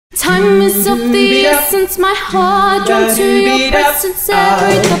Time is of the essence, my heart drawn to your presence.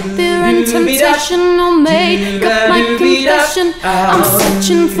 Every thought, fear and temptation, oh make up my confession. I'm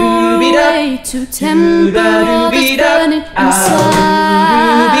searching for a way to temper all that's burning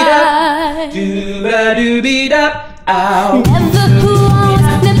inside. Never who I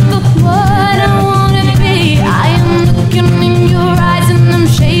was, never what I wanna be. I am looking in your eyes and I'm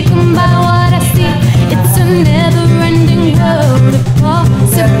shaken by what I see. It's a never-ending road of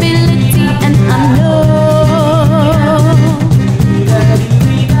possibility, and I know.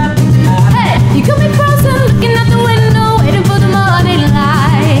 Hey, you got me frozen, looking out the window, waiting for the morning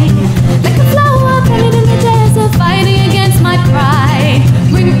light. Like a flower planted in the desert, fighting against my pride.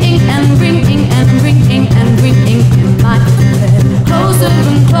 Ringing and ringing and ringing and ringing in my head. Closer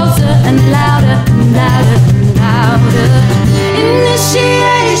and closer and louder and louder and louder.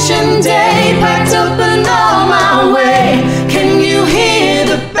 Initiation day, packed up and on my way. Can you hear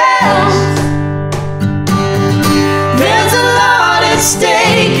the bells? There's a lot at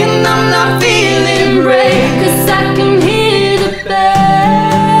stake and I'm not feeling brave, 'cause I can hear the bell.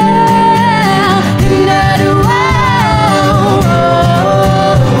 And I do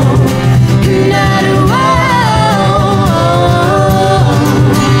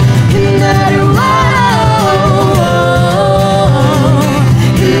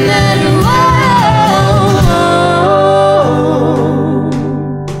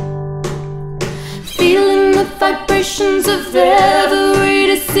vibrations of every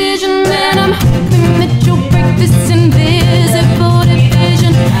decision, and I'm hoping that you'll break this invisible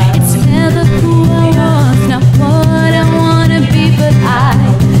division. It's never who I was, not what I wanna be, but I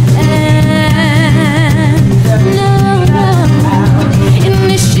am. No, no.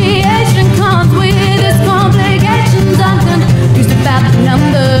 Initiation comes with its complications. I'm confused about the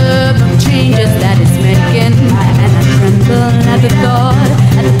number of changes that it's making, and I tremble at the thought,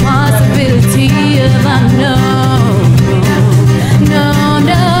 at the possibility of unknown.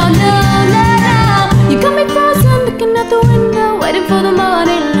 For the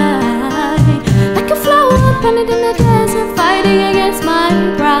morning light, like a flower planted in the desert, fighting against my